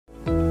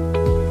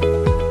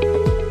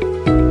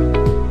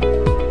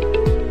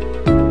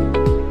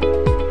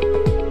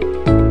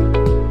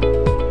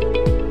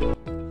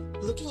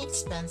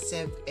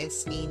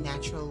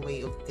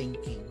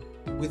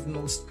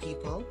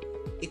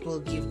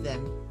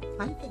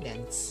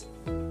confidence.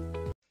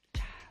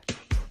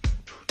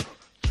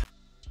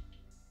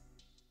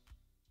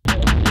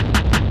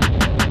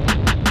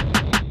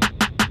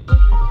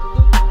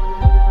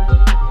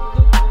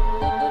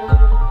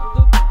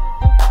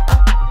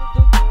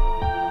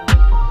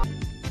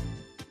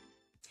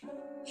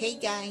 Hey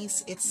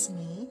guys, it's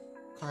me,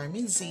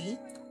 Carmie Z,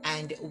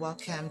 and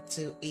welcome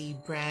to a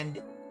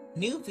brand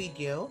new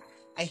video.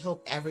 I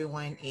hope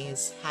everyone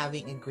is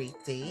having a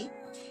great day.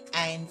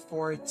 And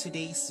for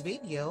today's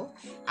video,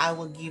 I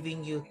will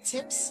giving you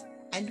tips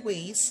and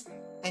ways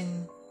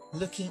and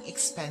looking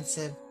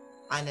expensive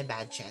on a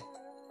budget.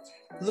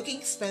 Looking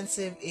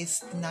expensive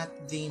is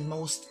not the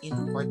most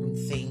important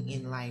thing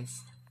in life.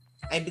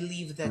 I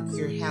believe that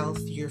your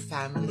health, your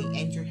family,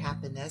 and your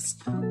happiness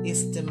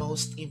is the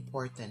most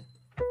important.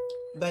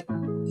 But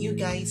you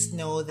guys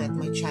know that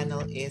my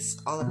channel is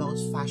all about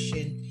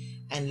fashion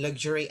and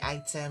luxury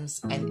items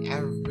and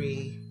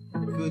every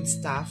good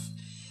stuff,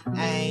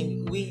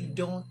 and we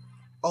don't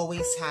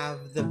always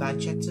have the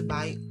budget to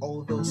buy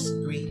all those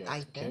great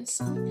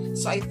items.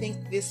 So I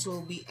think this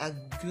will be a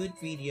good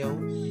video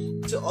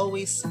to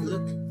always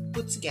look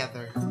put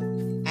together.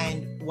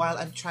 And while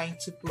I'm trying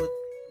to put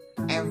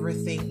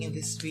everything in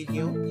this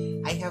video,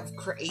 I have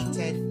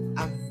created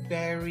a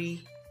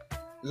very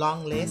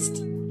long list,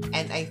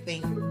 and I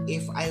think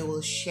if I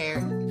will share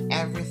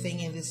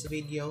everything in this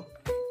video,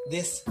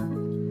 this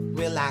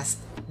will last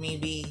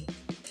maybe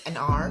an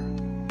hour.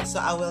 So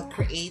I will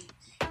create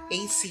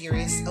a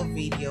series of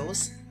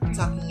videos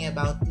talking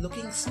about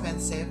looking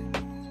expensive.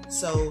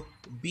 So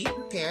be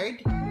prepared,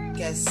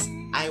 because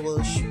I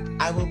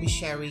will be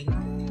sharing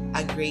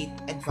a great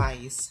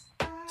advice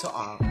to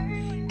all.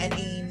 And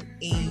in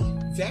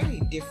a very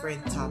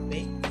different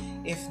topic,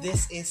 if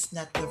this is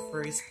not the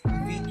first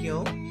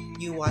video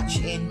you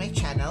watch in my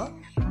channel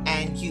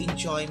and you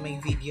enjoy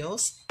my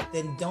videos,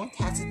 then don't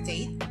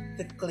hesitate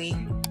to click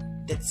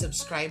that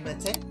subscribe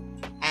button,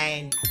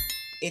 and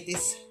it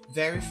is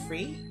very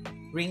free.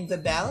 Ring the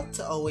bell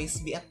to always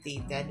be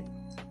updated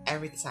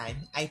every time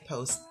I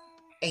post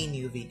a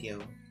new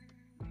video.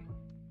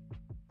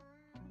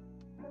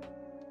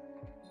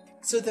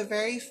 So the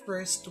very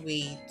first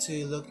way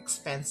to look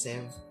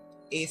expensive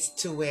is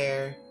to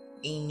wear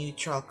a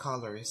neutral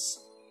colors.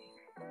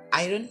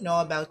 I don't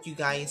know about you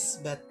guys,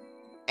 but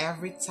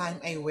every time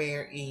I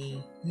wear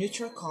a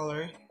neutral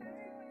color,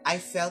 I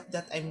felt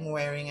that I'm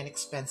wearing an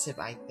expensive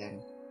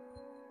item.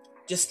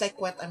 Just like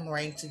what I'm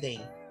wearing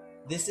today.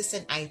 This is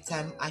an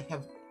item I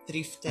have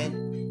thrifted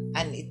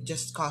and it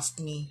just cost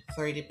me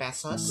 30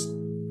 pesos.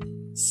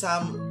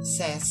 Some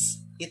says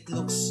it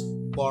looks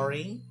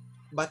boring,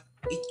 but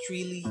it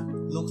really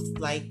looks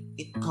like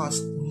it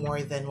cost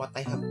more than what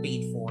I have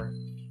paid for.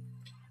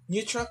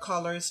 Neutral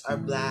colors are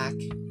black,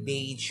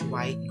 beige,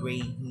 white,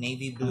 gray,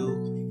 navy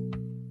blue,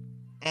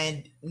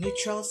 and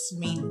neutrals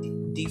may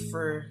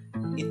differ.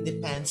 It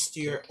depends to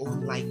your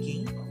own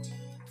liking.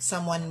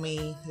 Someone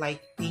may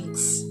like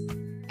pinks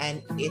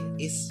and it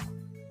is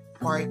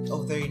part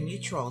of their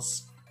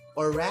neutrals,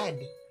 or red,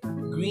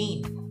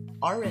 green,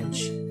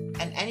 orange,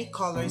 and any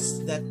colors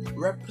that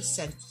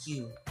represent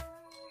you.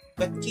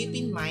 But keep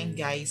in mind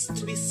guys,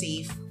 to be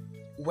safe,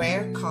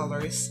 wear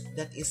colors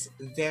that is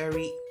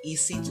very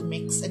easy to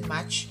mix and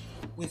match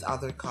with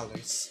other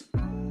colors.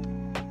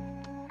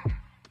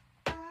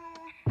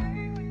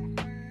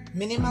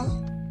 Minimal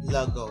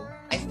logo.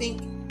 I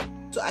think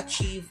to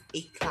achieve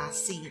a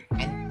classy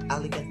and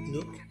elegant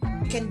look,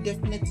 you can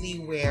definitely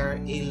wear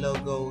a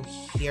logo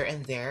here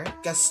and there,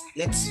 because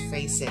let's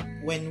face it,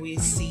 when we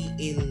see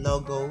a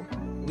logo,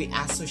 we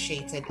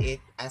associated it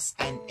as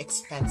an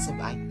expensive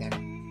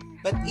item.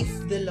 But if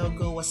the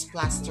logo was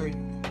plastered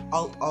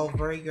all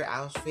over your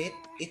outfit,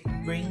 it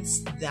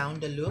brings down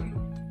the look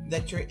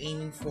that you're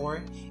aiming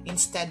for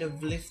instead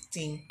of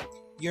lifting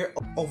your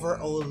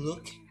overall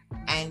look,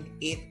 and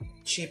it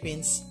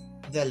cheapens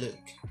the look.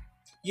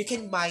 You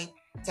can buy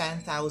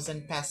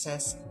 10,000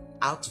 pesos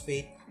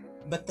outfit,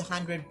 but the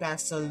 100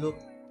 peso look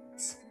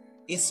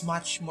is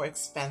much more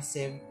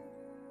expensive.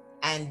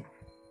 And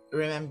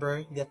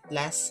remember that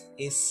less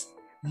is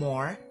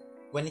more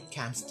when it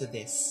comes to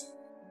this.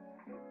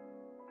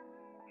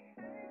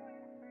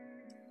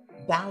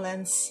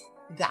 Balance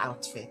the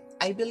outfit.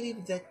 I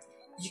believe that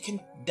you can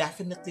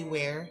definitely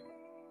wear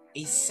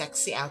a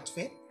sexy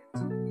outfit,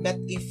 but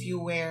if you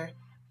wear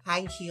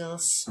high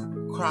heels,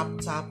 crop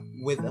top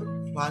with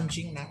a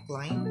plunging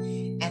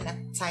neckline, and a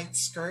tight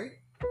skirt,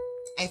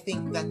 I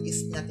think that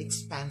is not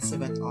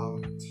expensive at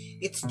all.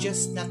 It's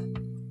just not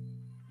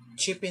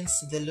cheapens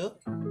the look,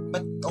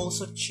 but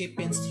also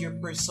cheapens your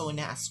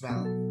persona as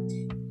well.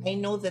 I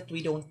know that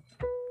we don't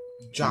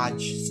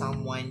judge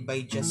someone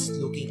by just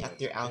looking at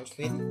their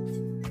outfit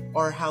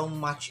or how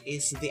much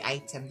is the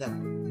item that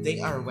they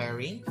are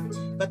wearing,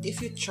 but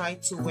if you try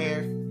to wear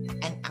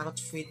an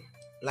outfit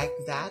like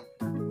that,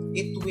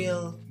 it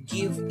will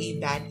give a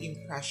bad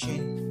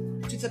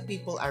impression to the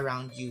people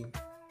around you,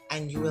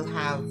 and you will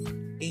have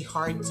a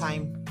hard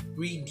time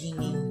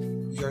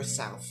redeeming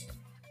yourself.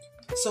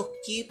 So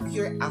keep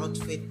your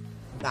outfit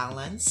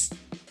balanced.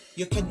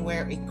 You can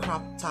wear a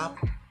crop top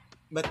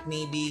but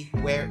maybe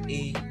wear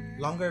a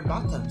longer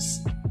bottoms.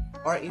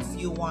 Or if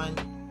you want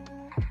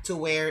to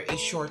wear a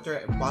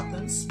shorter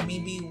bottoms,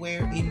 maybe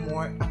wear a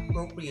more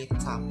appropriate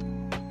top.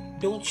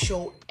 Don't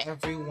show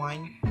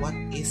everyone what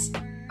is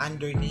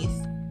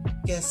underneath,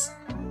 because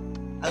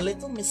a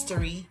little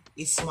mystery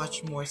is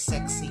much more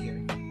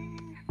sexier.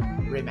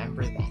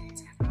 Remember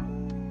that.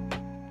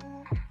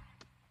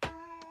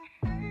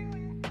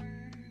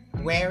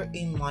 Wear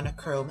a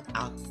monochrome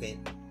outfit.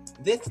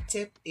 This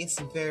tip is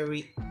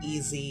very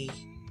easy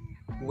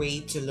way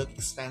to look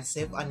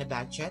expensive on a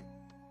budget,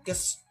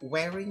 because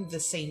wearing the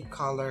same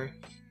color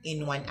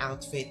in one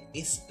outfit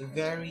is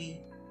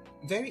very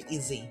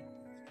easy.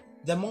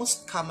 The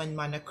most common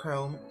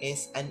monochrome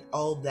is an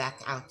all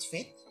black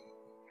outfit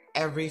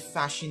every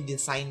fashion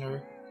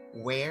designer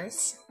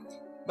wears,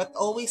 but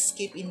always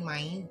keep in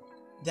mind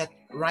that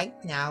right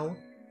now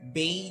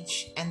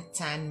beige and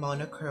tan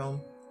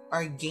monochrome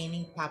are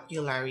gaining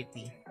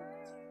popularity,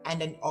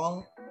 and an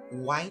all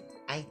white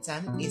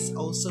item is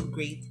also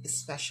great,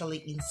 especially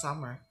in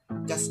summer,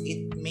 because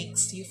it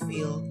makes you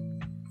feel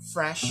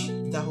fresh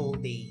the whole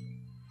day.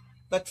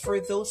 But for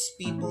those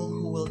people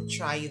who will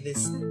try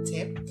this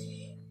tip,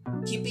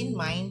 keep in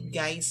mind,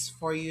 guys,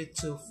 for you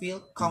to feel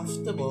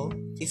comfortable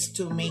is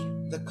to make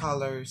the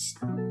colors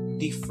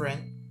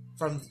different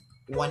from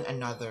one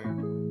another.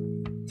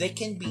 They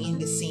can be in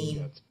the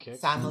same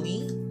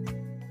family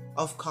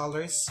of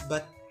colors,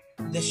 but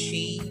the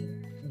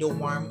shade, the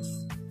warmth,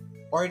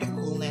 or the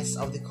coolness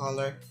of the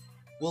color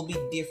will be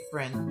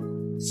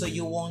different, so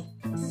you won't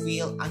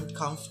feel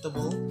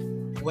uncomfortable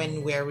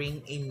when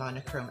wearing a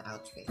monochrome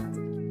outfit.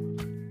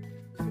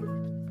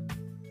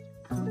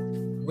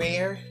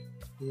 Wear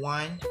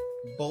one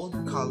bold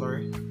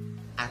color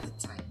at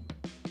a time.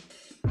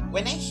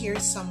 When I hear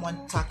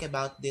someone talk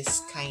about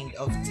this kind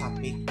of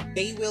topic,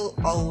 they will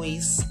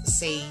always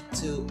say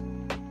to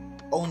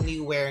only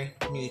wear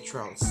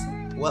neutrals.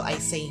 Well, I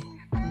say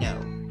no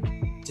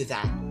to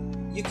that.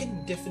 You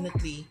can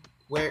definitely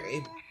wear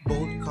a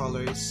bold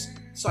colors.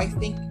 So I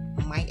think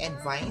my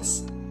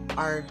advice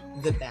are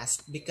the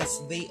best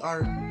because they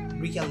are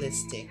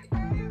realistic.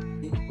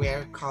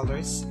 Wear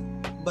colors,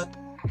 but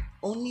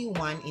only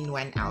one in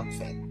one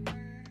outfit.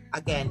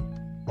 Again,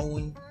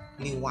 only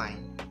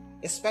one.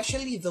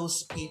 Especially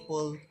those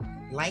people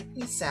like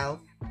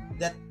myself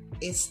that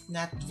is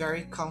not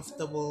very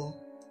comfortable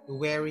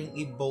wearing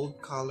a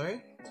bold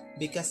color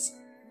because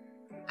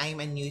I'm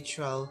a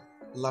neutral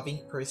loving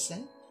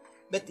person.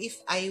 But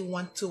if I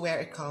want to wear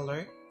a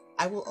color,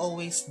 I will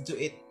always do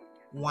it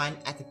one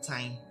at a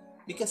time,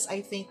 because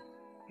I think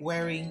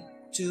wearing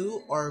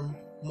two or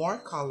more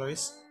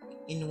colors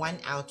in one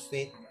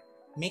outfit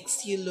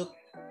makes you look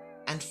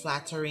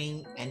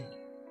unflattering and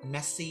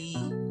messy.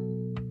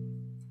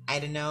 I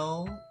don't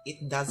know,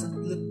 it doesn't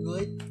look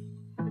good.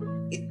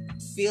 It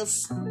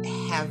feels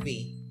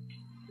heavy.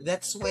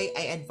 That's why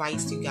I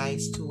advise you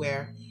guys to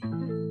wear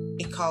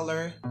a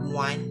color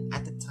one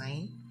at a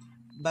time.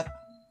 But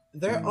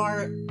there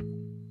are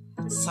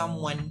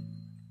someone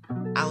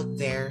out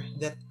there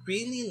that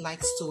really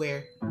likes to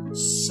wear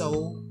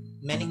so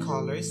many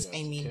colors.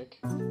 I mean,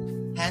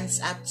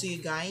 hands up to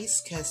you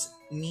guys, because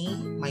me,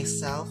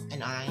 myself,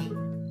 and I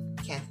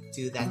can't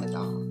do that at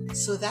all.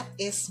 So that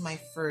is my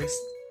first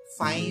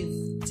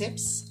 5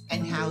 tips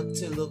on how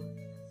to look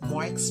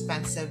more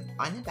expensive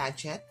on a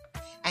budget.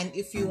 And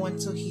if you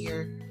want to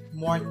hear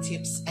more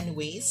tips and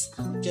ways,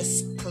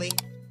 just click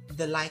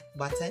the like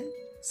button,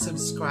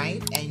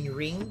 subscribe, and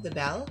ring the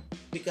bell,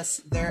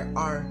 because there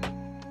are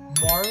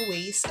more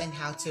ways on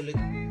how to look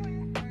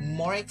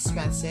more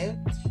expensive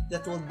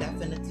that will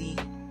definitely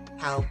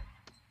help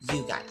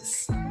you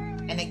guys.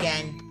 And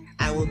again,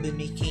 I will be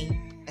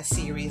making a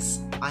series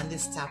on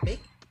this topic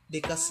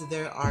because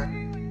there are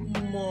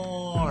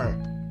more.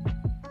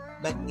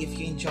 But if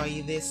you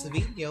enjoy this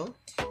video,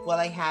 well,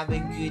 I have a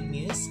good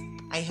news.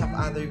 I have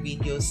other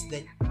videos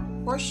that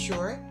for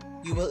sure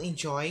you will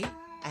enjoy,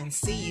 and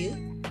see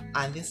you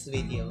on these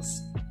videos.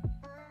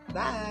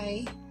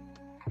 Bye!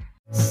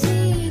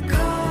 See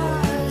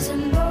cars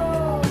and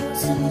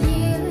boats and